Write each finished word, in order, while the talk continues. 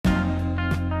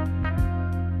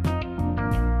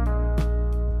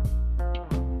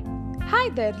Hi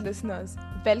there, listeners.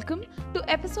 Welcome to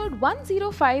episode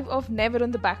 105 of Never on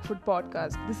the Back Foot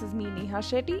podcast. This is me, Neha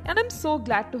Shetty, and I'm so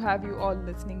glad to have you all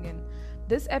listening in.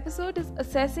 This episode is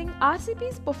assessing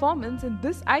RCB's performance in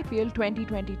this IPL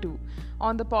 2022.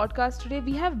 On the podcast today,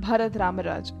 we have Bharat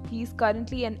Ramaraj. He is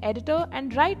currently an editor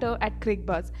and writer at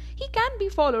CricBuzz. He can be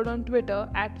followed on Twitter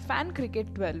at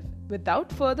FanCricket12.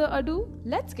 Without further ado,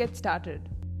 let's get started.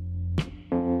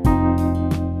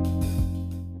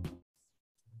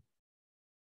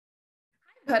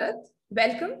 Bharat,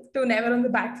 welcome to Never on the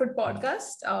Back Foot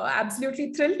podcast.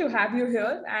 Absolutely thrilled to have you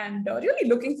here and really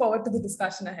looking forward to the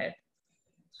discussion ahead.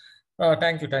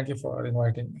 Thank you for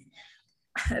inviting me.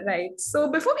 Right. So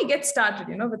before we get started,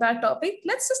 with our topic,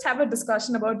 let's just have a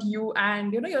discussion about you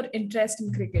and, your interest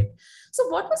in cricket. So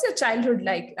what was your childhood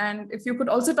like? And if you could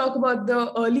also talk about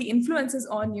the early influences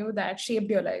on you that shaped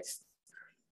your life.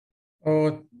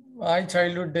 Oh, my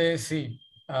childhood days,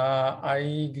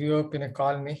 I grew up in a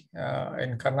colony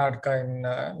in Karnataka, in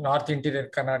North Interior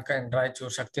Karnataka, in Raichur,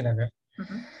 Shaktinagar.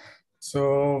 Mm-hmm.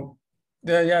 So,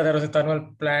 there was a thermal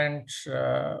plant.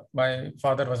 My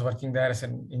father was working there as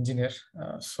an engineer.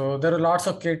 So there were lots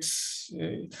of kids.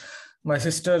 My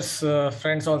sister's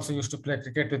friends also used to play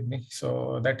cricket with me.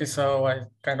 So that is how I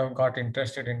kind of got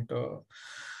interested into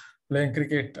playing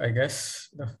cricket, I guess.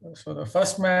 So the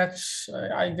first match,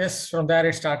 I guess from there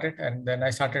it started. And then I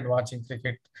started watching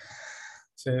cricket,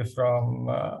 say from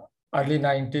early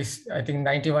 90s, I think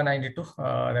 91, 92.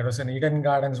 There was an Eden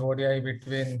Gardens ODI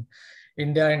between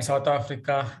India and South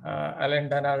Africa. Alan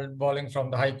Donald bowling from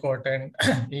the High Court, and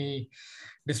he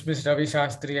dismissed Ravi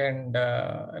Shastri and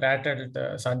rattled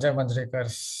Sanjay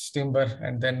Manjrekar's timber.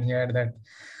 And then he had that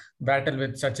battle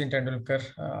with Sachin Tendulkar.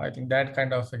 I think that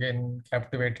kind of again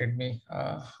captivated me.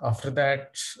 After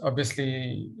that,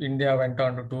 obviously, India went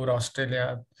on to tour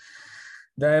Australia.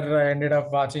 There I ended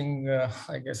up watching,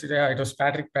 I guess, it was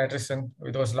Patrick Patterson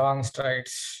with those long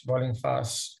strides, bowling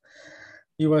fast.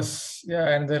 He was,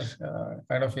 another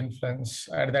kind of influence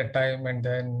at that time. And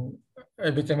then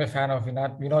I became a fan of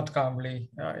Vinod Kambli,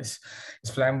 his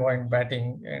flamboyant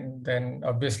batting. And then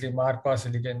obviously Marquis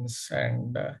Elegance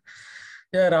and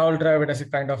Rahul Dravid as a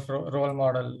kind of role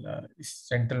model,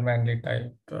 gentlemanly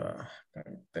type,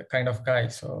 the kind of guy.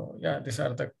 So these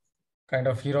are the kind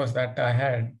of heroes that I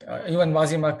had. Even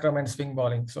Wasim Akram and swing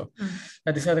bowling. So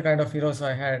these are the kind of heroes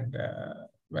I had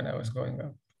when I was growing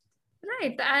up.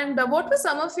 Right. And what were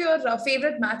some of your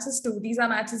favorite matches too? These are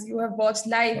matches you have watched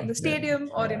live in the stadium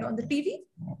or on the TV?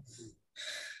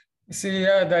 See,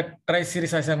 that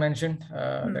tri-series, as I mentioned,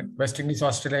 that West Indies,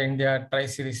 Australia, India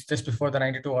tri-series just before the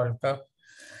 92 World Cup.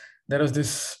 There was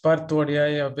this Perth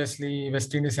ODI. Obviously,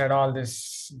 West Indies had all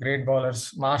these great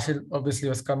bowlers. Marshall obviously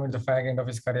was coming to the fag end of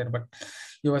his career, but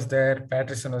he was there.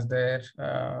 Patterson was there.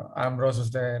 Ambrose was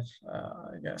there.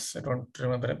 I guess I don't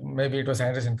remember. Maybe it was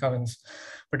Anderson Cummins.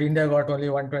 But India got only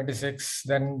 126.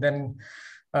 Then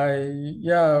I'd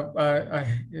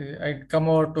come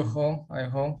over to home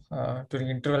during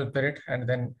interval period, and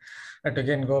then I had to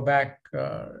again go back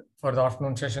for the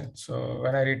afternoon session. So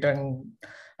when I returned,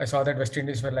 I saw that West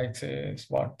Indies were like, say,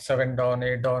 7 down,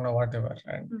 8 down, or whatever.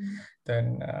 And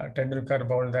then Tendulkar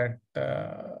bowled that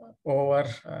over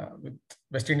with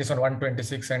West Indies on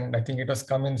 126. And I think it was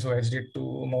Cummins who edged it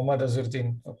to Mohammad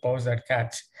Azharuddin, who paused that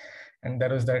catch. And there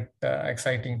was that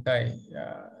exciting tie.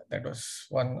 That was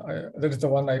one. That is the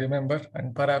one I remember.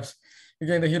 And perhaps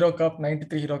again the Hero Cup,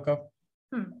 93 Hero Cup.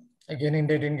 Again,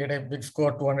 India didn't get a big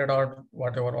score, 200 or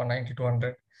whatever, 190,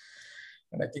 200.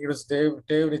 And I think it was Dave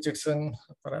Richardson,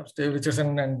 perhaps Dave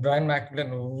Richardson and Brian McMillan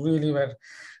who really were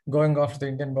going after the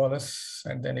Indian bowlers.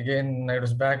 And then again, it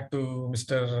was back to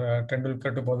Mr.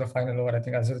 Tendulkar to bowl the final over. I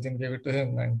think Azharuddin gave it to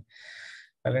him, and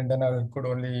Alan Donald could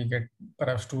only get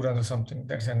perhaps 2 runs or something.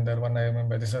 That's another one I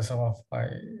remember. These are some of my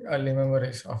early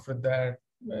memories. After that,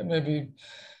 maybe,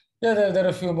 there are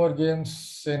a few more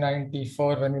games. Say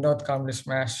 94 when Vinod Kambli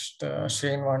smashed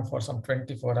Shane Warne for some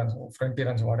 24 runs, 20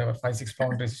 runs, whatever, 5-6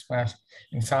 boundaries smashed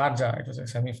in Sharjah. It was a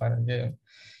semi-final game.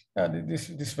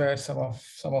 This were some of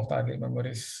the early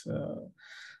memories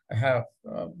I have.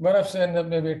 Perhaps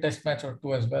maybe a test match or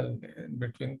two as well in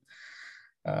between.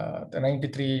 The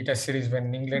 93 Test series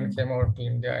when England came out to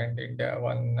India and India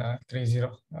won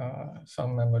 3-0.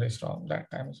 Some memories from that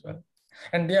time as well.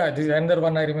 And this another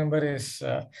one I remember is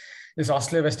this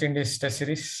Australia West Indies Test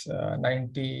series,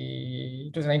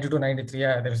 it was 92-93.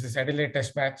 There was this Adelaide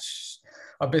Test match.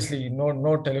 Obviously,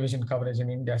 no television coverage in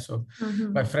India. So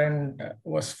my friend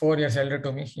was 4 years elder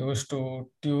to me. He used to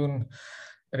tune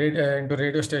into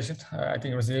radio station. I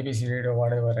think it was ABC radio,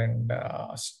 whatever. And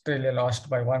Australia lost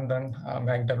by 1 run.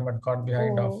 McDermott got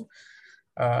behind of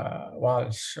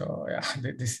Walsh. So yeah,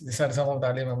 these are some of the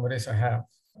early memories I have.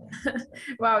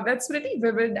 Wow, that's pretty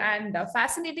vivid and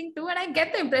fascinating too. And I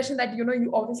get the impression that,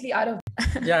 you obviously are a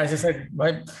Yeah, as I said,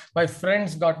 my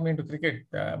friends got me into cricket.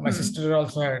 My sister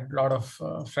also had a lot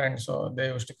of friends, so they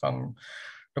used to come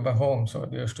to my home. So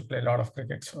they used to play a lot of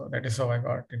cricket. So that is how I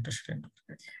got interested in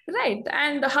cricket. Right.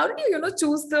 And how did you,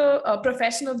 choose the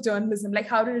profession of journalism? Like,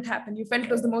 how did it happen? You felt it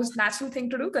was the most natural thing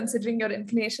to do, considering your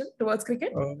inclination towards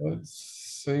cricket?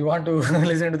 So you want to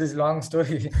listen to this long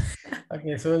story?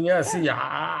 Okay. So yeah, see,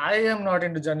 I am not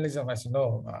into journalism, as you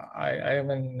know. I am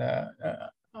in.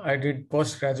 I did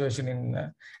post graduation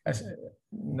in as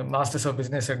the Masters of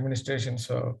Business Administration.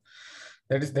 So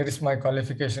that is my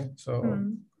qualification. So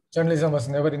journalism was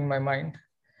never in my mind.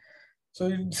 So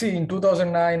you see, in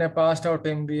 2009, I passed out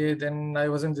MBA. Then I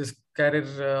wasn't this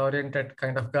career-oriented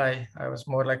kind of guy. I was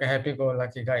more like a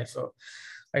happy-go-lucky guy. So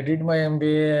I did my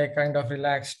MBA. I kind of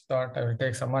relaxed. Thought I will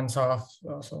take some months off.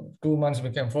 So 2 months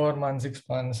became 4 months, 6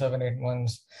 months, 7, 8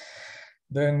 months.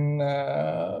 Then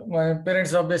my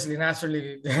parents obviously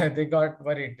naturally they got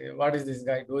worried. What is this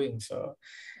guy doing? So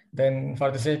then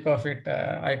for the sake of it,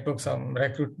 I took some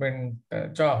recruitment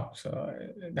job. So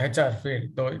the HR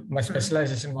field, though my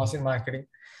specialization was in marketing.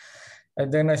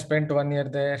 And then I spent 1 year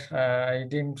there. I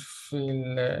didn't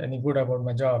feel any good about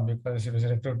my job because it was a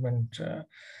recruitment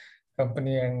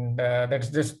company, and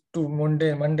that's just too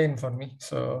mundane for me.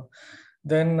 So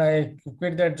then I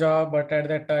quit that job. But at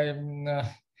that time,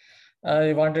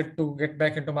 I wanted to get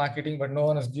back into marketing, but no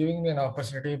one was giving me an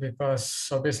opportunity because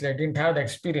obviously I didn't have the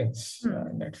experience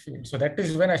in that field. So that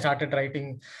is when I started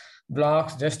writing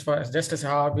blogs just as a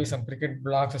hobby. Some cricket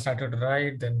blogs I started to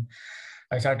write. Then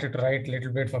I started to write a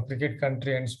little bit for Cricket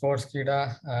Country and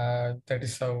Sportskeeda. That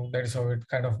is how it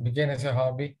kind of began as a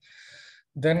hobby.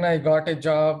 Then I got a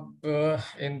job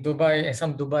in Dubai,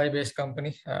 some Dubai-based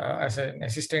company, as an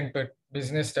assistant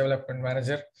business development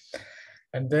manager.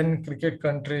 And then Cricket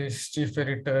Country's chief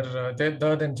editor,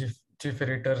 the then chief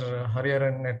editor,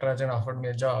 Hariharan Natarajan, offered me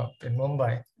a job in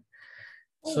Mumbai.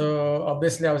 So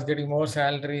obviously I was getting more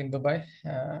salary in Dubai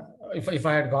if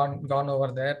I had gone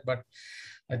over there. But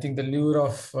I think the lure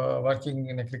of working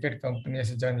in a cricket company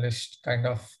as a journalist kind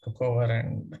of took over,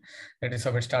 and that is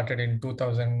how it started in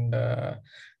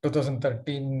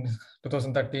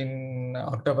 2013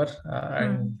 October.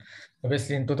 And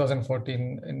obviously in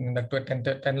 2014, in the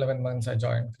 10, 11 months, I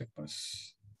joined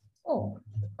CricBuzz. Oh,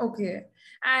 okay.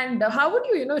 And how would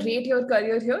you, rate your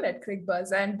career here at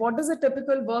CricBuzz? And what does a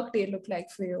typical work day look like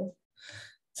for you?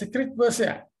 So CricBuzz,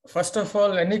 yeah. First of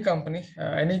all, any company,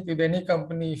 any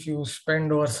company, if you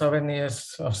spend over 7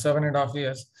 years or 7.5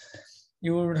 years,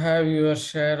 you would have your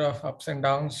share of ups and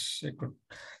downs.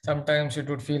 Sometimes it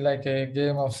would feel like a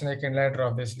game of snake and ladder.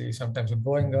 Obviously, sometimes you're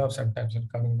going up, sometimes you're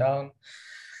coming down.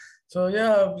 So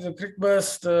yeah, the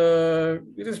CricBuzz,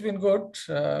 it has been good.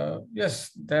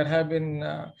 Yes, there have been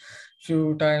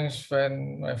few times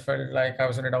when I felt like I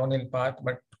was on a downhill path,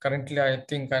 but currently I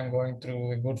think I'm going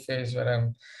through a good phase where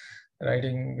I'm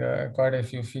writing quite a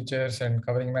few features and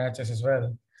covering matches as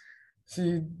well.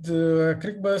 See, the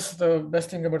CricBuzz, the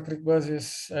best thing about CricBuzz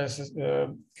is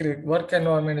work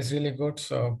environment is really good.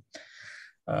 So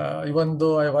even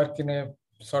though I work in a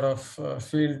sort of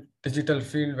digital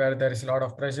field where there is a lot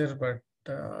of pressure, but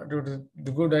due to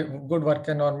the good work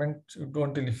environment, you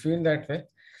don't really feel that way.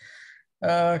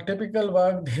 Typical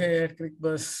work day at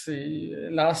CricBuzz,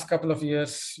 last couple of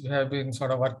years, we have been sort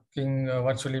of working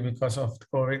virtually because of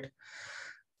COVID.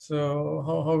 So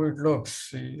how it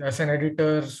looks, as an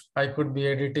editor, I could be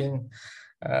editing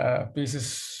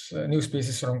news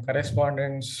pieces from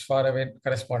correspondents, far away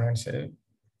correspondents,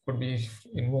 could be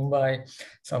in Mumbai,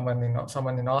 someone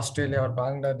in Australia or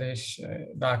Bangladesh,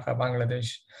 Dhaka,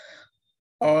 Bangladesh.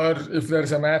 Or if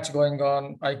there's a match going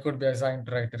on, I could be assigned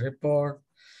to write a report.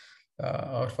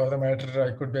 Or for the matter,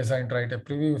 I could be assigned to write a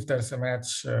preview if there's a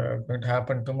match going to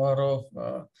happen tomorrow.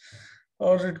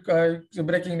 Or the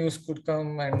breaking news could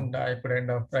come and I could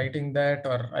end up writing that,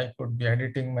 or I could be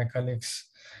editing my colleagues'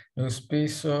 news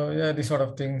piece. So yeah, these sort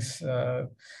of things,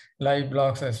 live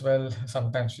blogs as well.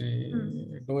 Sometimes we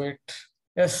do it.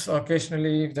 Yes,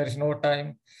 occasionally if there is no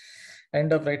time,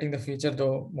 end up writing the feature,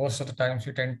 though most of the times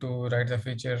we tend to write the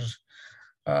feature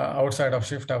outside of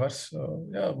shift hours. So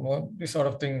yeah, these sort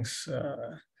of things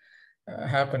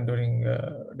happen during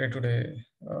day-to-day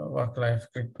work life.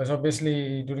 Because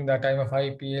obviously during that time of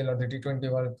IPL or the T20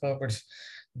 World Cup,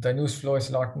 the news flow is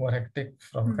a lot more hectic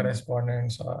from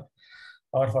correspondents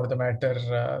or for the matter,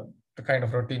 the kind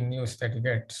of routine news that you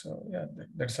get. So yeah,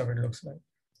 that's how it looks like.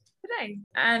 Right.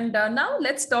 And now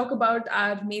let's talk about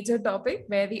our major topic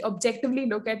where we objectively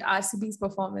look at RCB's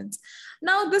performance.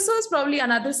 Now, this was probably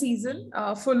another season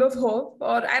full of hope,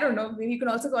 or I don't know, maybe you can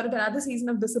also call it another season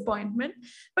of disappointment.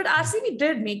 But RCB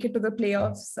did make it to the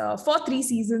playoffs for 3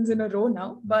 seasons in a row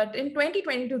now. But in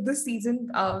 2022, this season,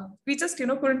 we just,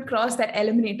 couldn't cross that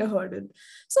eliminator hurdle.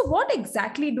 So, what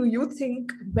exactly do you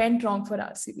think went wrong for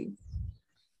RCB?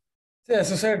 So,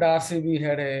 as you said, RCB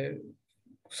had a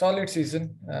solid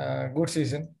season, good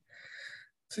season.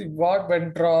 See, what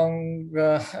went wrong?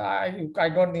 I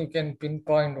don't think you can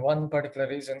pinpoint one particular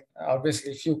reason.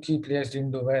 Obviously, few key players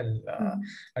didn't do well.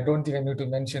 I don't think I need to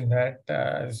mention that.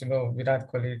 As you know, Virat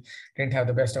Kohli didn't have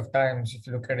the best of times. If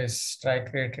you look at his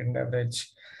strike rate and average,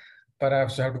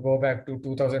 perhaps you have to go back to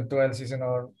 2012 season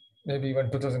or maybe even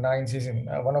 2009 season.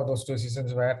 One of those two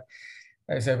seasons where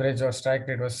his average or strike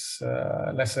rate was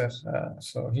lesser.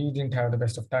 So he didn't have the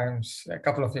best of times. A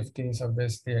couple of 50s,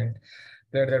 obviously, and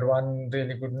played that one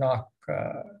really good knock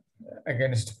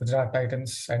against Gujarat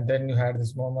Titans. And then you had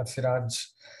this Mohammad Siraj.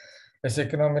 His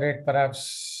economy rate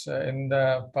perhaps in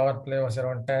the power play was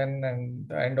around 10 and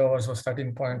the end overs was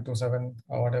 13.27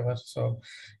 or whatever. So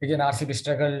again, RCB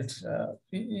struggled.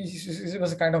 It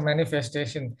was a kind of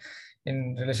manifestation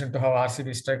in relation to how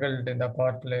RCB struggled in the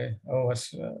power play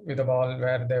overs with the ball,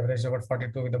 where they averaged about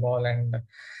 42 with the ball. And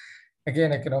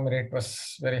again, economy rate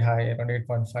was very high, around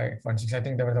 8.5, 8.6. I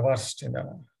think they were the worst in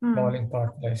the bowling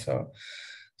power play. So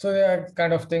yeah,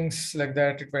 kind of things like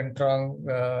that. It went wrong.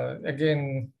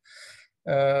 Again,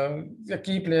 the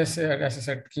key players, as I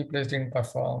said, key players didn't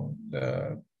perform.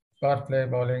 The power play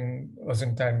bowling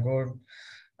wasn't that good.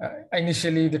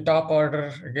 Initially, the top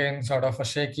order, again, sort of a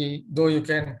shaky, though you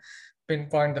can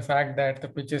pinpoint the fact that the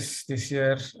pitches this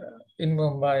year in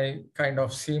Mumbai kind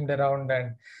of seemed around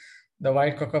and the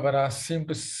white kookaburras seemed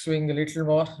to swing a little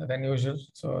more than usual.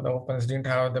 So the openers didn't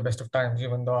have the best of times,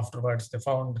 even though afterwards they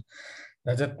found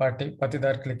Rajat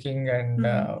Patidar clicking, and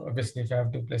obviously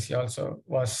Faf du Plessis also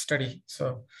was steady.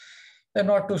 So I'm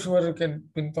not too sure you can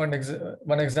pinpoint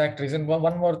one exact reason.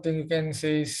 One more thing you can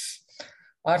say is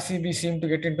RCB seemed to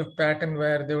get into a pattern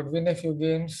where they would win a few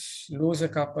games, lose a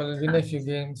couple, win a few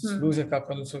games, lose a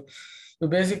couple. So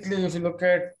basically, if you look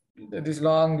at these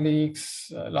long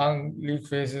leagues, long league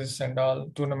phases and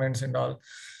all, tournaments and all,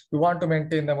 you want to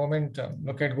maintain the momentum.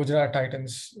 Look at Gujarat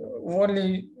Titans,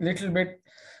 only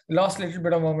lost a little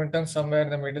bit of momentum somewhere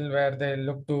in the middle where they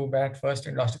looked to bat first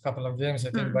and lost a couple of games, I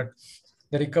think, but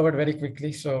they recovered very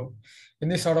quickly. So in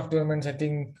this sort of tournaments, I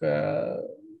think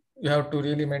you have to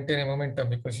really maintain a momentum,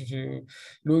 because if you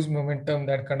lose momentum,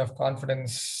 that kind of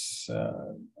confidence,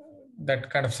 that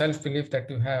kind of self-belief that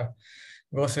you have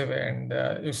goes away. And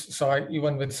you saw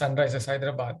even with Sunrisers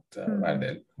Hyderabad, where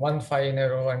they won 5 in a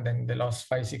row and then they lost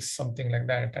 5, 6, something like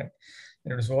that. And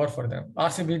it was over for them.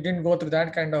 RCB didn't go through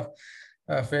that kind of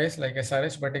phase like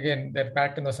SRH, but again, their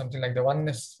pattern was something like they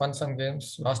won some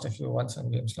games, lost a few, won some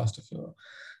games, lost a few.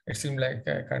 It seemed like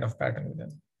a kind of pattern with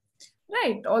them.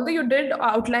 Right. Although you did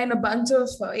outline a bunch of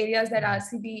areas that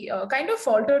RCB kind of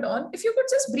faltered on, if you could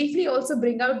just briefly also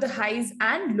bring out the highs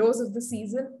and lows of the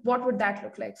season, what would that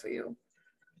look like for you?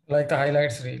 Like the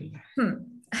highlights reel.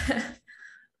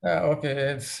 Okay,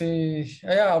 let's see.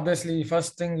 Yeah, obviously,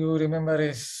 first thing you remember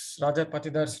is Rajat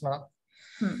Patidar's knock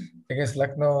against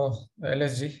Lucknow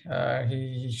LSG.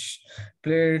 He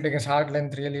played against hard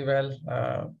length really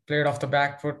well, played off the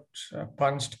back foot,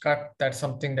 punched, cut. That's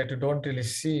something that you don't really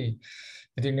see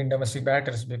with Indian domestic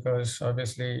batters, because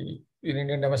obviously in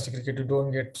Indian domestic cricket, you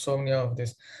don't get so many of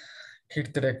these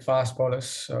hit the deck fast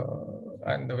bowlers.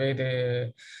 And the way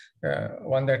they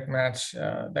won that match,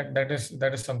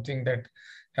 that is something that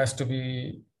has to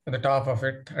be at the top of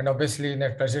it. And obviously in a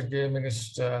pressure game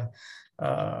against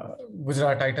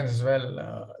Gujarat Titans as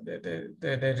well,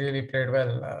 they really played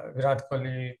well. Virat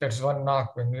Kohli, that's one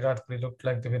knock when Virat Kohli looked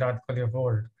like the Virat Kohli of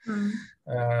old,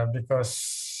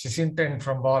 because his intent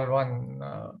from ball one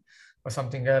was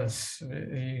something else.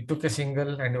 He took a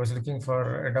single and he was looking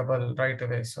for a double right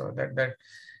away. So that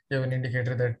gave an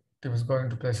indicator that he was going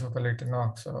to play superlative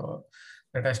knock. So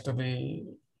that has to be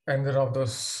another of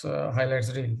those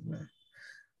highlights reel.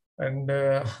 And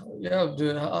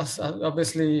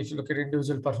obviously, if you look at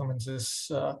individual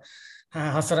performances,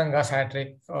 Hasaranga's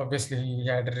hat-trick, obviously he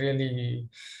had a really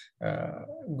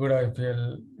good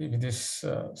IPL with this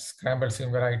scrambled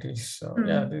seam varieties. So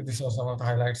yeah, these are some of the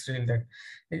highlights reel that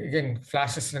again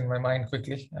flashes in my mind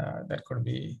quickly. That could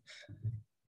be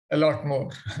a lot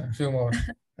more, a few more.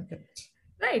 Okay.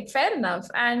 Right, fair enough.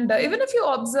 And even if you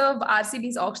observe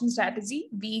RCB's auction strategy,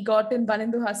 we got in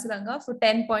Banindu Hasaranga for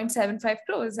 10.75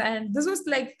 crores. And this was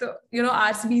like the,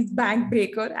 RCB's bank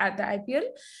breaker at the IPL.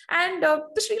 And the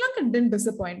Sri Lankan didn't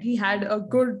disappoint. He had a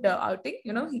good outing.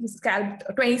 He scalped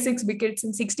 26 wickets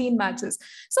in 16 matches.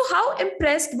 So how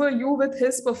impressed were you with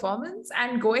his performance?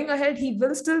 And going ahead, he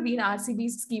will still be in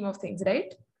RCB's scheme of things,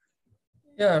 right?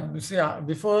 Yeah, see,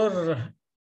 before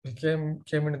he came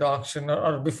into the auction,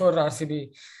 or before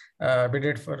RCB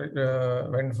bidded for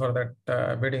went for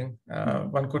that bidding,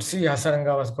 one could see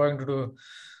Hasaranga was going to do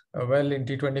well in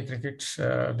T20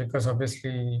 cricket because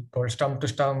obviously he bowled stump to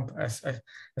stump. As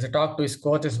I talked to his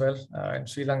coach as well in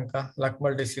Sri Lanka,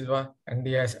 Lakmal De Silva, and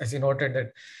as he noted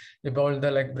that he bowled the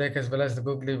leg break as well as the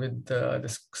googly with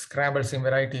the scramble seam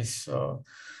varieties.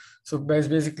 So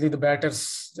basically, the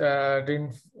batters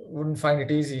wouldn't find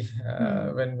it easy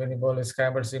when he bowled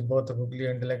scrambles in both the googly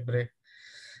and the leg break,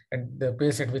 and the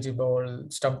pace at which he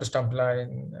bowled stump to stump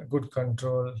line, good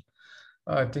control.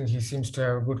 I think he seems to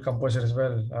have good composure as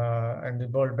well, and he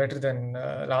bowled better than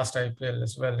last IPL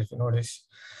as well, if you notice.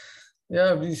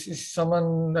 Yeah, this is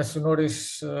someone, as you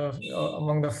notice,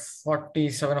 among the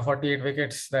 47 or 48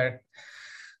 wickets that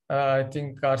I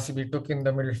think RCB took in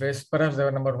the middle phase. Perhaps they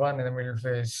were number one in the middle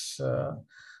phase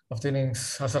of the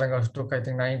innings. Hasaranga took, I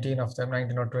think, 19 of them,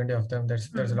 19 or 20 of them.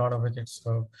 There's a lot of wickets.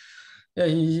 So, yeah,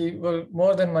 he well,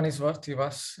 more than money's worth, he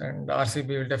was. And RCB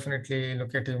will definitely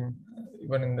look at him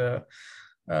even in the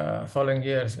following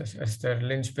years as their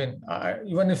linchpin.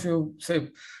 Even if you see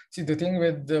the thing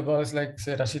with the bowlers like,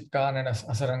 say, Rashid Khan and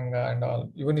Hasaranga and all,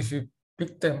 even if you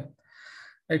pick them,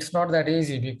 it's not that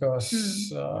easy because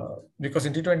in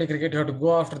T20 cricket you have to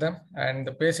go after them, and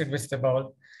the pace at which they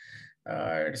bowl,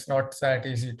 it's not that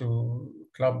easy to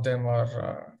club them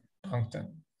or dunk them.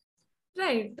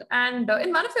 Right. And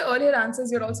in one of your earlier answers,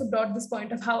 you also brought this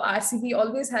point of how RCB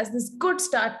always has this good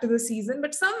start to the season,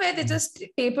 but somewhere they just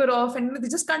taper off and they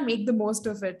just can't make the most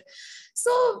of it.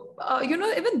 So,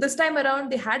 even this time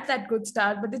around, they had that good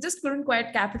start, but they just couldn't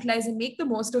quite capitalize and make the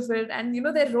most of it. And,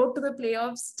 their road to the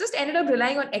playoffs just ended up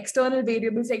relying on external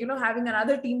variables, like, having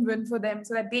another team win for them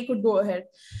so that they could go ahead.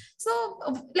 So,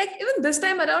 like, even this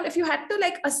time around, if you had to,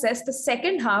 like, assess the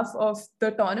second half of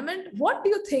the tournament, what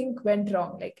do you think went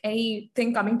wrong? Like,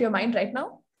 anything coming to your mind right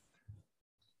now?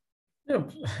 Yeah,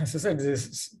 as I said,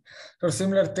 this for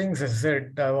similar things, as I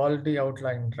said, I've already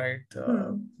outlined, right?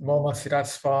 Mohammad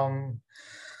Siraj's form,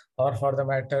 or for the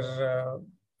matter,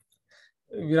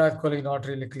 Virat Kohli not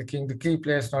really clicking, the key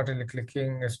players not really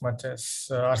clicking as much as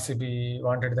RCB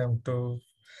wanted them to.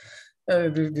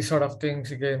 These sort of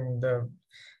things, again,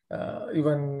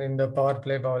 even in the power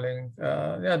play bowling,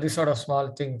 these sort of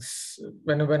small things,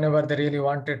 whenever they really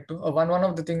wanted to. One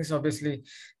of the things, obviously,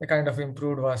 they kind of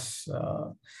improved was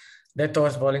death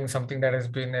overs bowling, something that has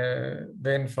been a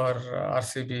bane for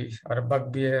RCB, or a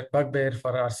bugbear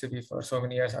for RCB for so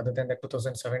many years, other than the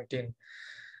 2017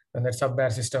 when the sub-bear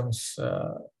systems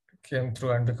came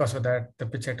through, and because of that, the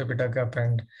pitch had to be dug up,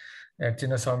 and at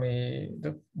Chinnaswamy,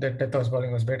 the death overs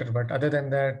bowling was better. But other than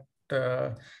that,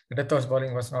 the death overs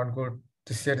bowling was not good.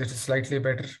 This year it is slightly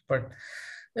better, but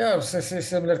yeah,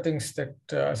 similar things that,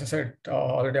 as I said,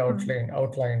 already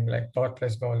outlined, like power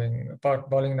plays bowling,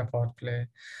 bowling in the power play,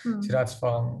 Siraj's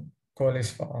form,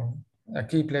 Kohli's form,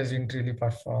 key players didn't really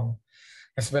perform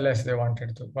as well as they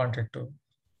wanted to.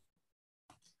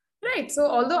 Right. So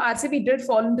although RCB did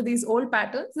fall into these old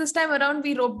patterns, this time around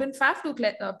we roped in Faf du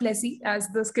Plessis as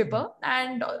the skipper,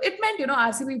 and it meant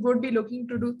RCB would be looking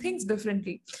to do things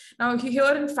differently. Now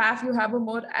here in Faf you have a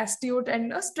more astute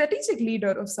and a strategic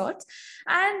leader of sorts.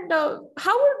 And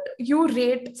how would you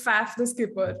rate Faf the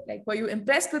skipper? Like, were you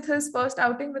impressed with his first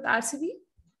outing with RCB?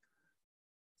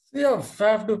 Yeah,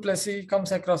 Faf du Plessis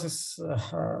comes across as,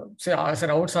 as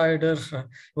an outsider.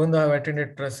 Even though I've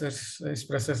attended his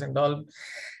presses and all,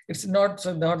 it's not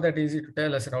that easy to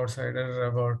tell as an outsider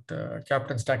about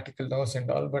captain's tactical nose and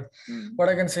all. But what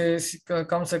I can say is,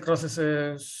 comes across as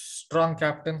a strong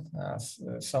captain,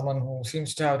 someone who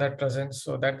seems to have that presence.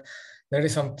 So that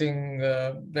is something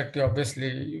that you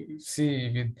obviously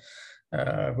see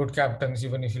with good captains.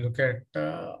 Even if you look at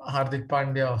Hardik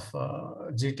Pandya of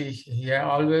GT, he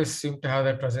always seemed to have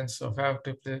that presence. So Faf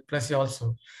du Plessis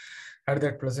also had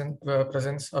that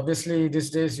presence. Obviously, these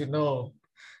days, you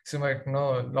might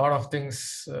know, a lot of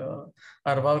things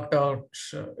are worked out,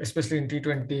 especially in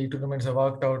T20 tournaments are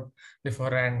worked out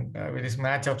beforehand with these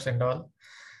matchups and all.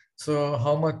 So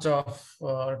how much of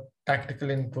tactical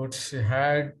inputs he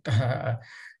had,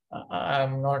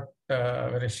 I'm not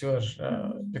very sure,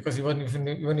 because even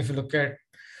if you look at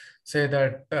say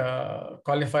that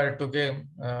qualifier to game,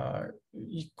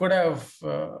 he could have.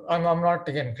 I'm not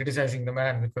again criticizing the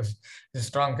man because he's a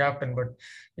strong captain, but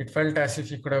it felt as if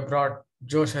he could have brought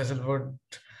Josh Hazelwood,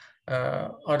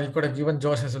 or he could have given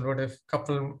Josh Hazelwood a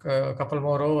couple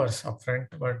more overs up front,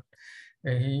 but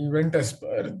he went as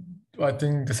per, I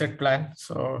think, the set plan.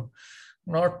 So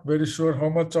not very sure how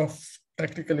much of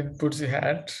tactical inputs he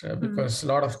had, because a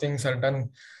lot of things are done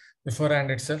beforehand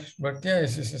itself. But yeah,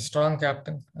 he's a strong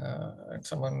captain, and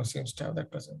someone who seems to have that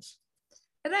presence.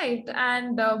 Right.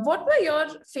 And what were your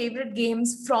favorite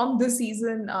games from this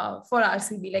season for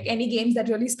RCB? Like any games that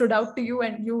really stood out to you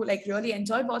and you like really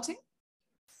enjoyed watching?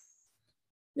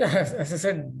 Yeah, as I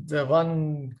said, the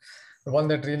one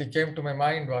that really came to my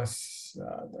mind was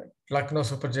the Lucknow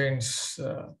Super Giants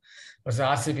was the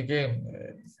RCB game.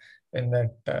 In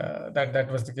that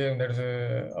was the game that was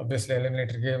obviously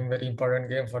eliminatory game, very important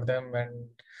game for them, and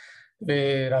the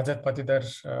way Rajat Patidar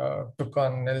took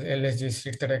on LSG's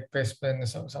hit the deck pace spin,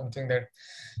 something that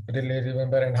I really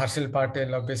remember, and Harshal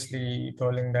Patel obviously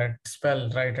bowling that spell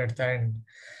right at the end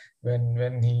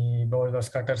when he bowled those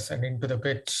cutters and into the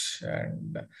pitch,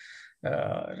 and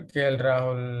KL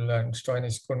Rahul and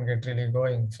Stoinis couldn't get really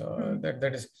going. So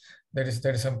that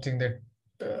is something that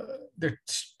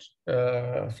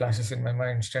flashes in my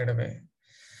mind straight away.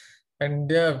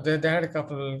 And yeah, they had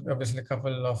obviously a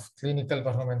couple of clinical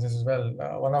performances as well.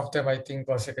 One of them, I think,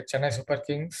 was like a Chennai Super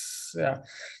Kings. Yeah,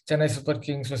 Chennai Super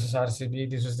Kings versus RCB.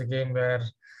 This was the game where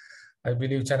I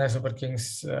believe Chennai Super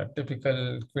Kings,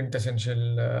 typical quintessential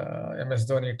MS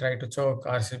Dhoni, tried to choke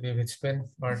RCB with spin,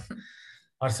 but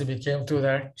RCB came through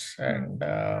that and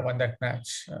won that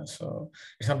match. So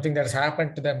it's something that's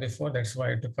happened to them before. That's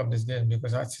why I took up this game,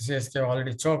 because CSK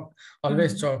always choked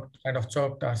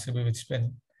RCB with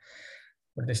spin.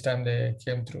 But this time they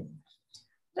came through.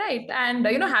 Right. And,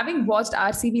 having watched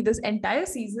RCB this entire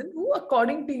season, who,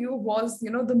 according to you, was,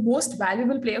 the most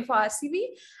valuable player for RCB,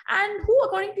 and who,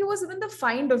 according to you, was even the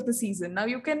find of the season? Now,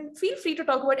 you can feel free to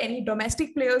talk about any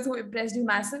domestic players who impressed you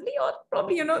massively, or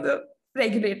probably,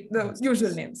 the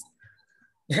usual names.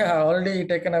 Yeah, already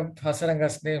taken up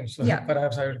Hasaranga's name, so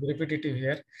perhaps I would be repetitive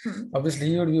here. Obviously,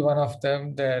 he would be one of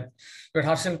them. But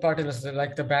Harshal Patel was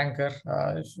like the banker.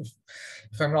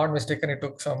 If I'm not mistaken, he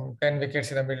took some 10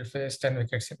 wickets in the middle phase, 10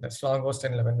 wickets in the slog was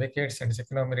 10, 11 wickets, and his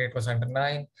economy rate was under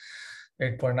 9,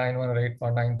 8.91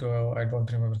 or 8.92. I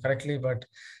don't remember correctly, but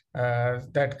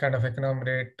that kind of economy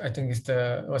rate, I think,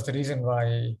 was the reason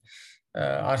why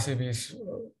RCB's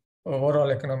overall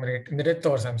economy rate in the death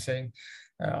overs, I'm saying.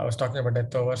 I was talking about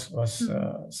death overs, was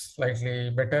slightly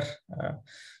better.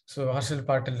 So Harshal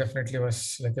Patel definitely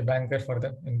was like a banker for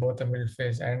them in both the middle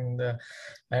phase and the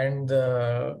end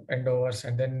overs.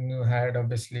 And then you had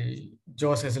obviously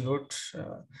Josh Hazelwood.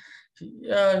 He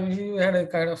had a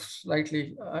kind of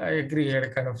slightly, I agree, he had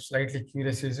a kind of slightly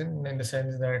curious season in the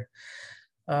sense that,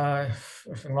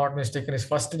 if I'm not mistaken, his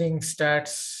first inning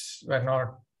stats were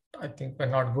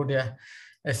not good. Yeah.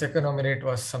 His economy rate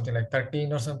was something like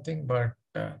 13 or something, but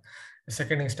the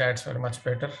second inning stats were much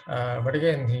better. But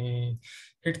again, he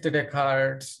hit the deck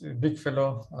hard, big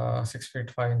fellow,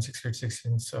 6'5" and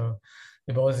 6'6". So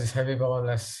he bowls this heavy ball,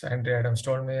 as Andre Adams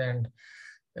told me, and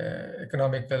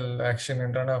economical action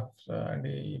and run up, and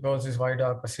he bowls his wide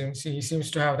arc. He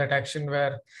seems to have that action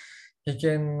where he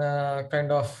can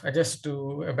kind of adjust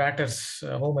to a batter's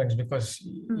movements, because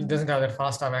he doesn't have that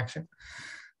fast arm action.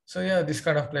 So yeah, this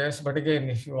kind of players. But again,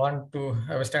 if you want to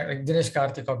have a stand, like Dinesh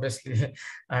Karthik, obviously,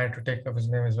 I had to take up his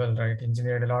name as well, right?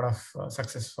 Engineered a lot of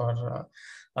success for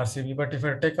RCB. But if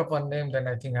I take up one name, then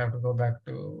I think I have to go back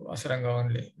to Hasaranga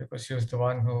only, because he was the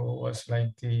one who was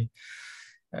like the,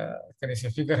 can you say,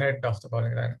 figurehead of the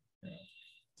bowling line.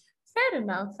 Fair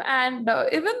enough. And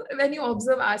even when you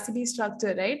observe RCB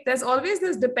structure, right, there's always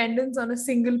this dependence on a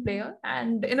single player.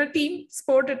 And in a team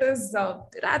sport, it is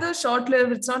rather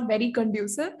short-lived. It's not very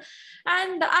conducive.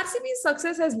 And RCB's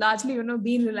success has largely,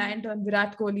 been reliant on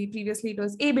Virat Kohli. Previously, it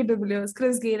was AB de Villiers,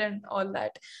 Chris Gayle, and all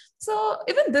that. So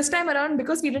even this time around,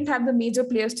 because we didn't have the major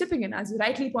players chipping in, as you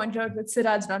rightly pointed out, with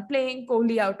Siraj not playing,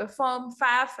 Kohli out of form,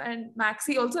 Faf and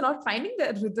Maxi also not finding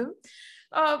their rhythm,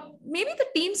 maybe the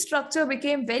team structure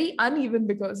became very uneven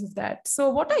because of that. So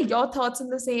what are your thoughts on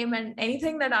the same, and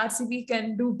anything that RCB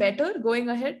can do better going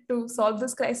ahead to solve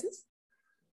this crisis?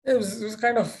 It was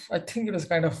kind of, I think it was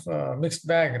kind of mixed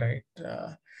bag, right?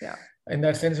 Yeah. In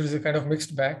that sense, it was a kind of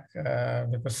mixed bag,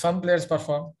 because some players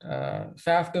performed.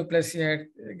 Faf du Plessis had,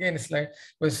 again,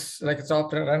 was like a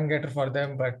top run getter for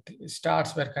them, but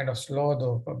starts were kind of slow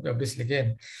though. Obviously,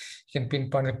 again, you can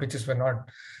pinpoint the pitches were not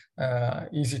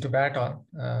easy to bat on.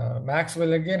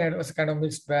 Maxwell, again, it was a kind of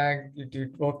mixed bag. He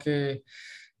did okay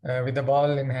with the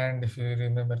ball in hand, if you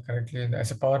remember correctly,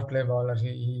 as a power play bowler,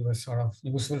 he was sort of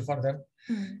useful for them.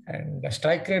 And the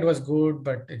strike rate was good,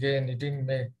 but again, it didn't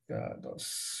make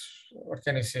those, what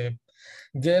can you say,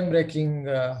 game-breaking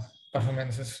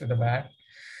performances with the bat.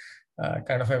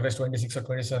 Kind of average 26 or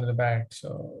 27 with the bat.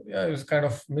 So yeah, it was kind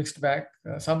of mixed bag.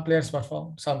 Some players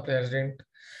performed, some players didn't.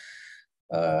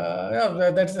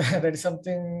 Yeah, that's that is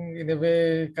something in a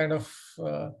way kind of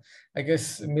I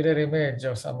guess mirror image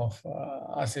of some of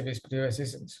RCB's previous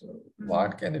seasons. So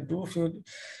what can they do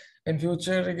in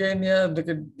future? Again, yeah, they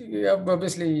could, yeah,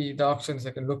 obviously the auctions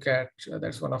they can look at.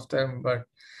 That's one of them, but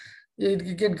it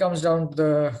again comes down to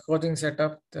the coaching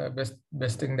setup. The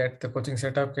best thing that the coaching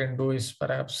setup can do is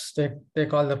perhaps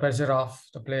take all the pressure off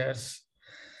the players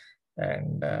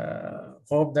and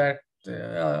hope that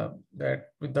that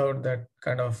without that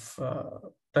kind of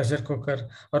pressure cooker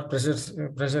or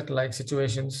pressure like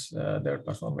situations, they would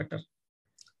perform better.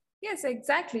 Yes,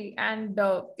 exactly. And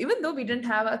even though we didn't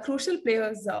have a crucial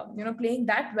players, playing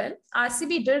that well,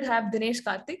 RCB did have Dinesh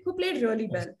Karthik, who played really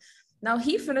well. Now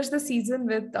he finished the season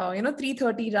with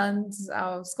 330 runs,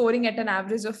 scoring at an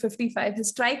average of 55. His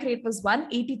strike rate was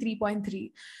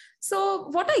 183.3. So,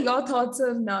 what are your thoughts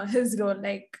on his role?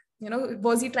 Like,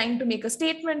 was he trying to make a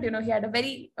statement? He had a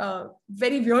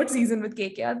very weird season with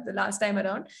KKR the last time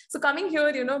around. So coming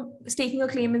here, staking a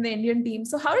claim in the Indian team.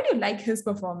 So how did you like his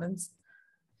performance?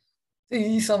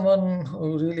 He's someone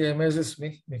who really amazes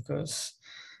me because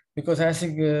as he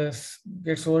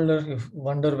gets older, you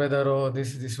wonder whether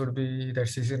this would be that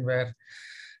season where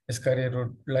his career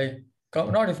would like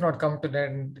come, not if not come to an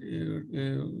end.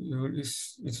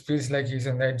 It feels like he's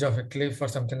on the edge of a cliff or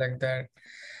something like that.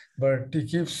 But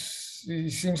he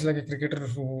seems like a cricketer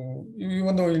who,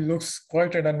 even though he looks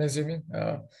quite an unassuming,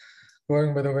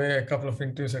 going by the way a couple of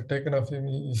interviews I've taken of him,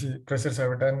 he pressers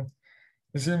I've done.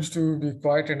 He seems to be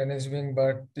quiet and unassuming,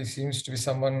 but he seems to be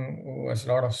someone who has a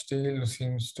lot of steel, who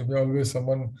seems to be always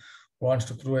someone who wants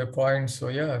to prove a point. So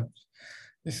yeah,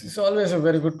 this is always a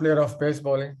very good player of pace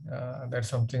bowling. That's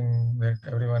something that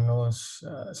everyone knows.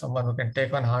 Someone who can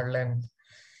take on hard line.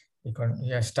 He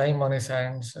has time on his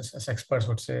hands, as experts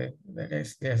would say.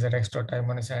 He has that extra time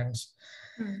on his hands.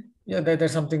 Yeah,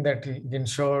 that's something that he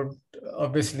ensured.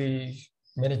 Obviously,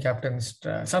 many captains,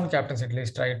 some captains at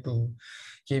least, try to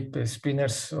keep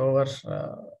spinners over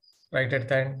right at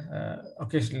the end.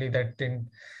 Occasionally, that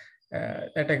didn't.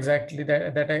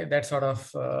 That sort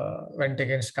of went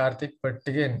against Karthik, but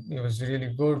again, he was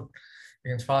really good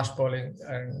against fast bowling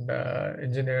and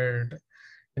engineered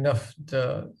enough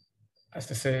as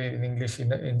to say in English,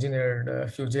 engineered a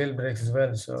few jailbreaks as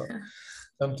well. So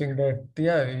something that,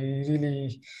 yeah, he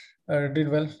really did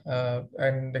well.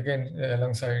 And again,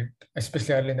 alongside,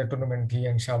 especially early in the tournament, he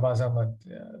and Shahbaz Ahmed,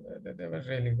 they were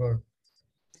really good.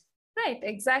 Right,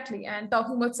 exactly. And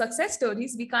talking about success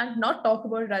stories, we can't not talk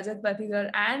about Rajat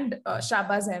Patidar and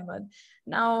Shahbaz Ahmed.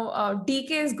 Now,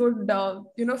 DK's good,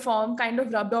 form kind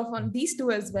of rubbed off on these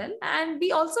two as well. And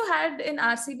we also had in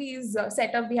RCB's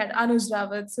setup, we had Anuj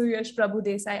Rawat, Suryash Prabhu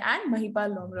Desai, and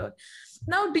Mahipal Lomrod.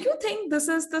 Now, do you think this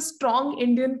is the strong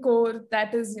Indian core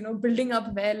that is, building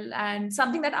up well and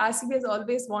something that RCB has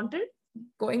always wanted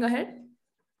going ahead?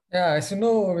 Yeah, as you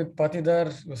know, with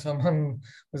Patidar, someone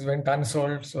who went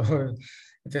unsold, so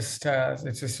it just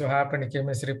so happened he came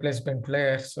as a replacement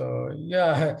player. So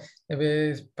yeah,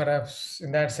 maybe perhaps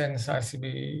in that sense,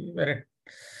 RCB.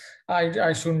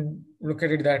 I shouldn't look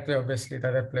at it that way. Obviously, the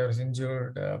other player was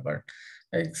injured, but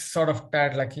it's sort of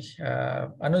tad lucky.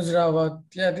 Anuj Rawat,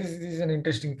 yeah, this is an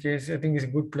interesting case. I think he's a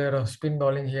good player of spin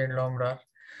bowling here in Lomrar.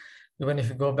 Even if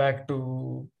you go back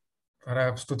to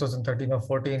perhaps 2013 or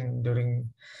 14 during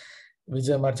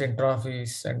Vijay Merchant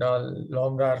trophies and all,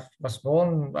 Lomrar was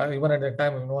known, even at that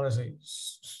time, known as a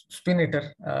spin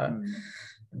hitter.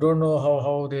 Don't know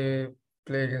how they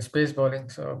play against space bowling.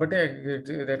 So, but yeah,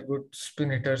 they're good spin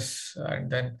hitters.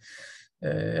 And then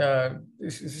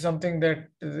this is something that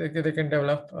they can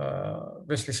develop.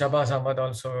 Obviously, Shahbaz Ahmed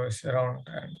also is around,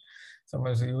 and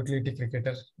someone who's a utility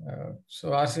cricketer.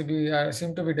 So RCB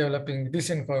seem to be developing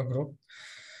decent core group.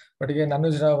 But again,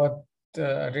 Anuj Rawat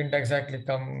didn't exactly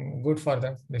come good for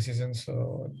them this season.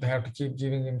 So they have to keep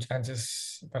giving him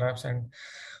chances, perhaps, and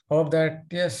hope that,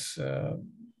 yes,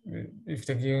 if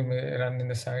they give him a run in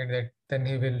the side, that then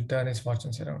he will turn his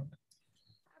fortunes around.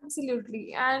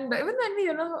 Absolutely. And even when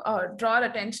we, draw our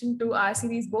attention to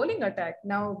RCB's bowling attack,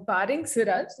 now barring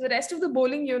Siraj, the rest of the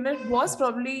bowling unit was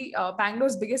probably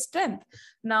Bangalore's biggest strength.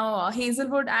 Now,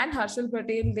 Hazelwood and Harshal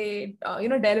Patel, they,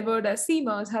 delivered as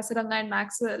seamers. Hasaranga and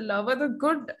Maxwell were the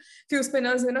good few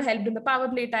spinners, helped in the power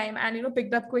play time and,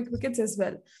 picked up quick wickets as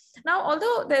well. Now,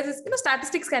 although there's this,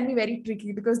 statistics can be very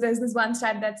tricky because there's this one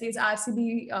stat that says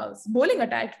RCB bowling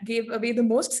attack gave away the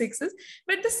most sixes,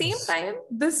 but at the same time,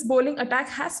 this bowling attack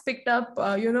has picked up,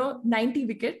 90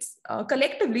 wickets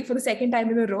collectively for the second time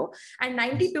in a row and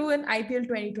 92 in IPL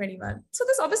 2021. So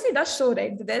this obviously does show,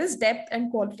 right, that there is depth and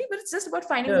quality, but it's just about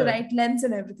finding the right lens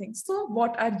and everything. So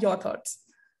what are your thoughts?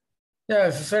 Yeah,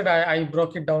 as I said, I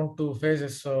broke it down to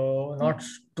phases. So not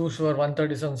too sure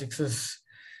 137 sixes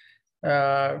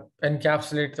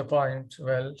encapsulate the point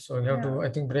well. So you have to, I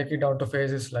think, break it down to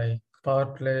phases like power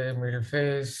play, middle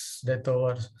phase, death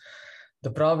overs.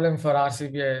 The problem for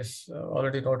RCB is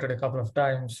already noted a couple of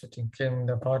times. I think came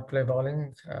the power play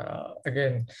bowling.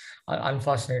 Again,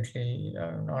 unfortunately,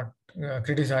 not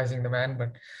criticizing the man,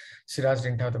 but Siraj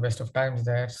didn't have the best of times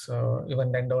there. So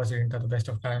even Nendos didn't have the best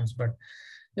of times. But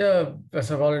yeah,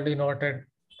 as I've already noted,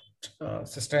 the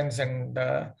strengths and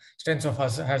strengths of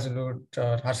Hazelwood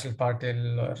or Harshal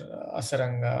Patel or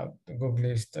Asaranga,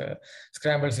 Googly's, the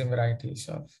scramble sim varieties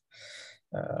of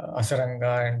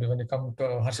Asaranga, and when you come to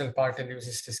Harshal Patel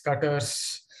uses his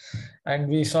cutters, and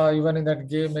we saw even in that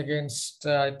game against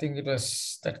I think it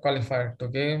was that qualified to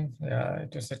game,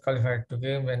 it was that qualified to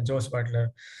game when Jose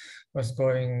Butler was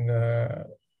going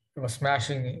was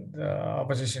smashing the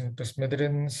opposition to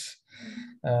smithereens.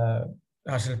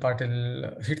 Harshal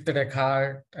Patel hit the deck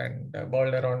hard and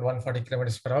bowled around 140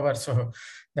 kilometers per hour. So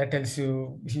that tells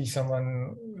you he's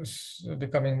someone who's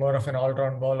becoming more of an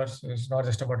all-round bowler. So it's not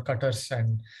just about cutters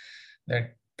and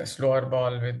that slower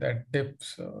ball with that dip.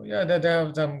 So yeah, they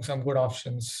have some good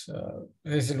options.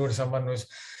 Hazelwood is someone who's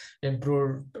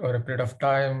improved over a period of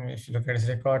time. If you look at his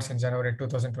records in January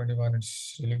 2021,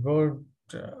 it's really good.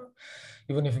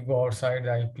 Even if you go outside the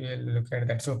IPL, look at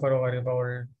that super over he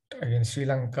bowled against Sri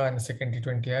Lanka in the second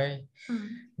T20I.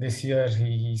 This year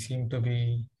he seemed to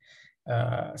be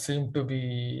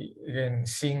again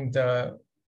seeing the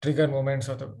trigger moments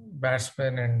of the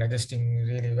batsman and adjusting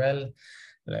really well.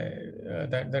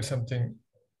 That's something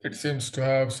it seems to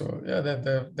have. So yeah,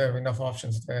 they have enough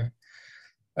options there.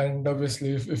 And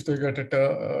obviously, if they get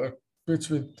a pitch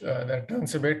with that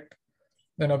turns a bit,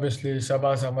 then obviously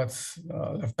Shahbaz Ahmed's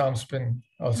left arm spin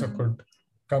also could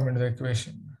come into the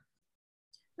equation.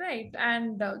 Right.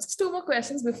 And just two more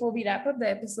questions before we wrap up the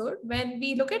episode. When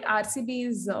we look at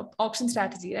RCB's auction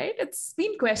strategy, right, it's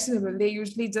been questionable. They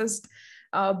usually just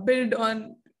build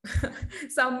on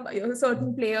some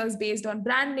certain players based on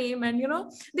brand name, and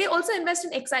they also invest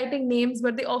in exciting names,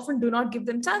 but they often do not give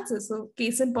them chances. So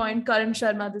case in point, Karan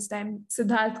Sharma this time,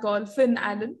 Siddharth Kaul, Finn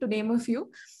Allen, to name a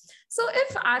few. So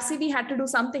if RCB had to do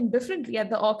something differently at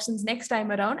the auctions next time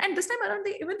around, and this time around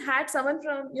they even had someone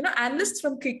from, analysts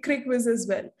from CricViz as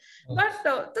well. But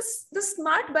the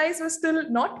smart buys were still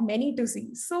not many to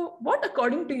see. So what,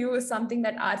 according to you, is something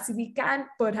that RCB can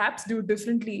perhaps do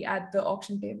differently at the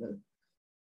auction table?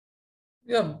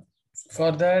 Yeah,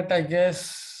 for that, I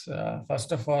guess,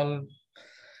 first of all,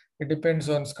 it depends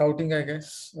on scouting, I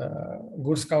guess.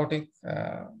 Good scouting,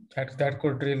 that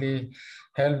could really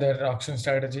help their auction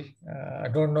strategy. I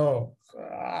don't know.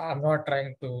 I'm not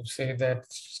trying to say that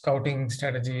scouting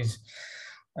strategy is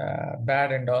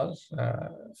bad and all.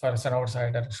 For an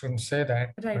outsider, I shouldn't say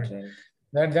that. Right.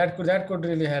 That could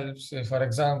really help. Say, for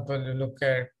example, you look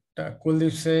at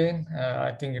Kuldeep Singh.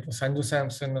 I think it was Sanju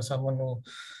Samson or someone who,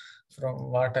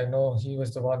 from what I know, he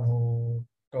was the one who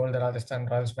told the Rajasthan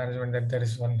Royals management that there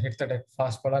is one hit the deck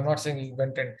fastball. I'm not saying he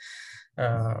went and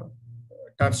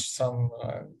touched some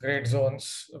great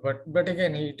zones, but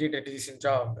again, he did a decent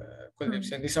job. Kuldeep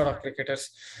Singh, these sort of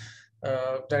cricketers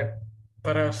that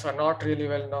perhaps are not really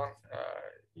well known.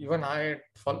 Even I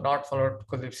had not followed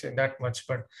Kuldeep Singh that much,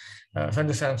 but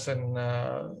Sanju Samson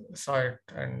saw it,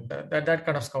 and that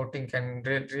kind of scouting can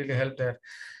really help their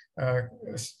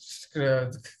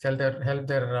help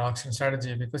their auction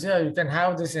strategy, because you can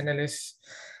have this analysts,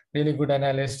 really good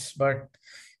analysts, but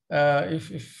if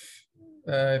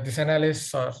these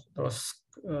analysts or those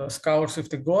scouts, if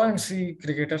they go and see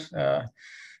cricketers,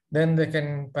 then they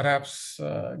can perhaps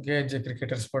gauge a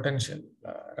cricketer's potential,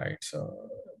 right? So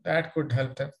that could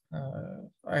help them.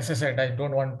 As I said, I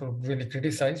don't want to really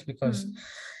criticize because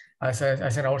as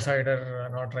an outsider,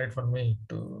 not right for me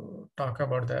to talk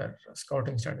about their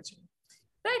scouting strategy.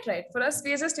 Right. For us,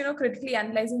 we are just, critically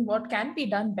analyzing what can be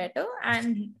done better.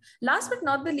 And last but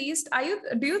not the least,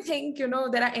 do you think,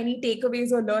 there are any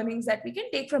takeaways or learnings that we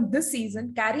can take from this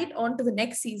season, carry it on to the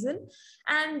next season,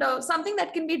 and something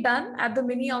that can be done at the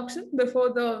mini auction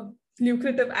before the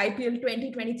lucrative IPL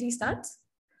 2023 starts?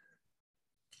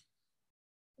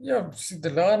 Yeah, see the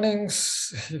learnings.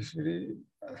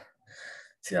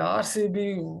 See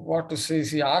RCB, what to say?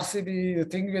 See RCB, the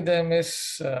thing with them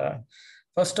is,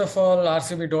 first of all,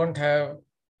 RCB don't have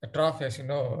a trophy, as you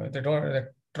know. They don't. The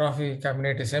trophy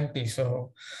cabinet is empty,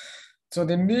 so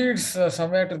they need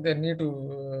somewhere they need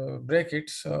to break it.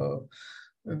 So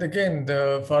again,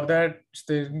 for that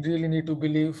they really need to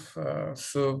believe.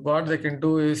 So what they can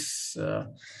do is,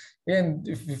 again,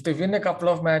 if they win a couple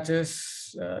of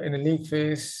matches in a league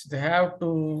phase, they have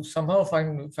to somehow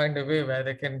find a way where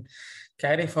they can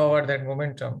carry forward that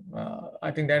momentum.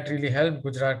 I think that really helped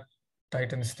Gujarat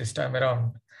Titans this time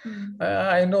around.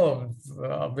 I know,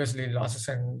 obviously, losses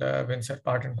and wins are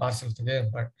part and parcel of the game,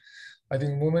 but I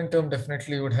think momentum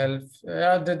definitely would help.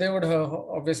 They would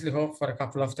obviously hope for a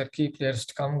couple of their key players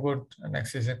to come good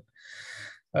next season.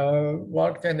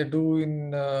 What can they do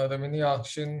in the mini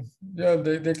auction? Yeah,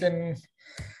 they can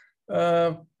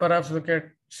perhaps look at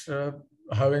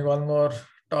having one more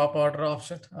top order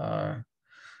option.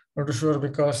 Not too sure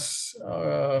because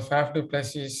Faf du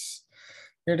Plessis is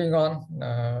getting on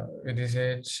with his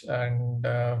age, and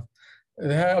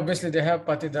obviously they have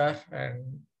Patidar,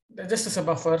 and just as a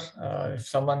buffer, if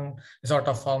someone is out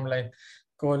of form like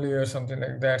Kohli or something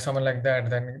like that, someone like that,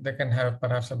 then they can have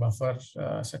perhaps a buffer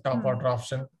as a top order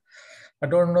option. I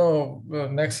don't know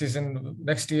next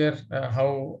year,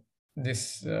 how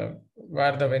this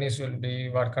where the venues will be,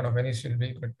 what kind of venues will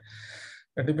be, but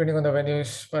depending on the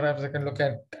venues, perhaps they can look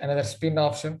at another spin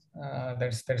option.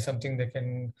 That's something they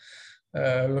can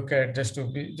look at just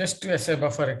to as a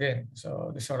buffer again.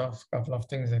 So this sort of couple of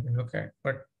things they can look at.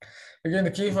 But again,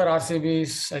 the key for RCB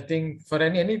is, I think, for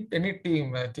any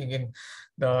team, I think in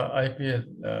the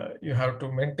IPL, you have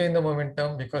to maintain the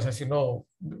momentum because, as you know,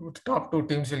 the top two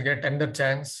teams will get another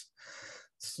chance.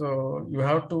 So you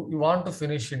want to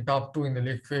finish in top two in the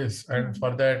league phase, and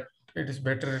for that, it is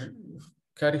better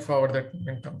carry forward that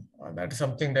momentum. That is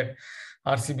something that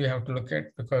RCB have to look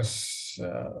at because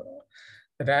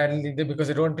because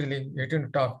they don't really get into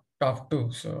top two,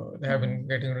 so they have been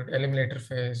getting into eliminator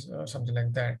phase or something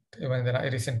like that, even in the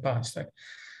recent past.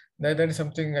 That is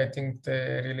something I think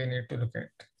they really need to look at.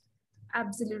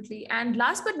 Absolutely. And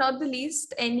last but not the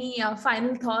least, any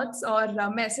final thoughts or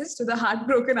message to the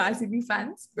heartbroken RCB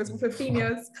fans? Because for 15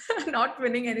 years, not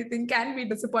winning anything can be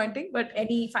disappointing. But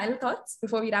any final thoughts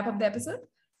before we wrap up the episode?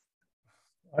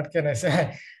 What can I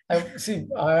say?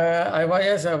 I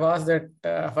watched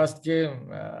that first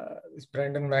game. This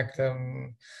Brendan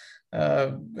Macklem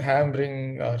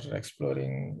hammering or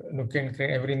exploring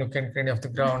every nook and cranny of the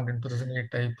ground in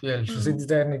 2008 IPL. So since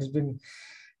then, it's been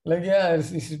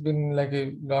it's been like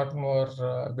a lot more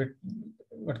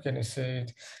what can you say?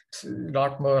 It's a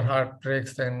lot more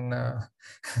heartbreaks than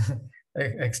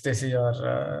ecstasy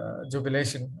or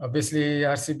jubilation. Obviously,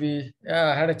 RCB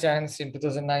had a chance in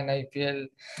 2009 IPL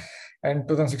and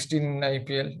 2016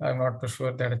 IPL. I'm not too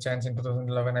sure they had a chance in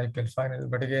 2011 IPL final,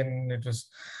 but again, it was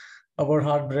about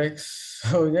heartbreaks.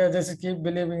 So yeah, just keep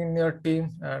believing in your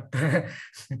team.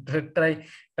 Try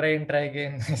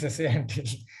again, as I say,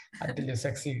 until you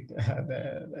succeed.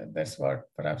 That's what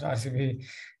perhaps RCB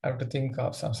have to think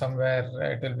of. Somewhere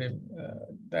it will be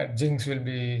that jinx will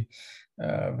be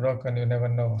broken. You never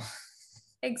know.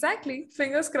 Exactly.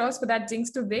 Fingers crossed for that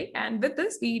jinx to break. And with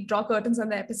this, we draw curtains on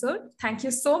the episode. Thank you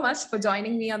so much for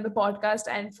joining me on the podcast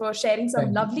and for sharing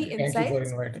some lovely insights. Thank you for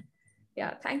inviting.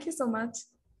 Yeah, thank you so much.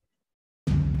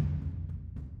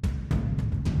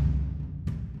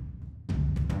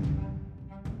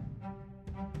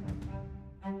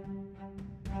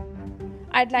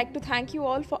 I'd like to thank you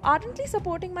all for ardently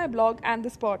supporting my blog and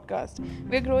this podcast.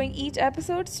 We're growing each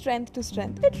episode strength to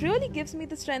strength. It really gives me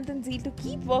the strength and zeal to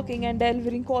keep working and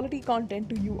delivering quality content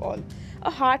to you all. A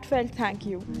heartfelt thank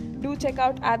you. Do check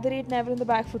out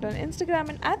 @NeverInTheBackFoot on Instagram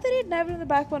and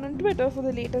 @NeverInTheBackFoot on Twitter for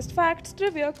the latest facts,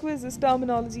 trivia, quizzes,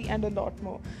 terminology, and a lot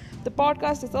more. The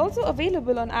podcast is also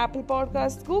available on Apple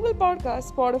Podcasts, Google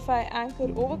Podcasts, Spotify, Anchor,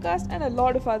 Overcast, and a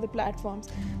lot of other platforms.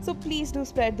 So please do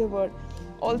spread the word.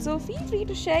 Also, feel free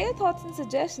to share your thoughts and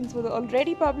suggestions for the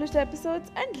already published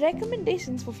episodes and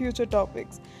recommendations for future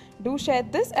topics. Do share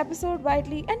this episode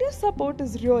widely, and your support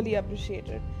is really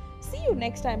appreciated. See you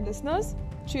next time, listeners.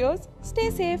 Cheers, stay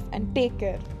safe, and take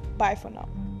care. Bye for now.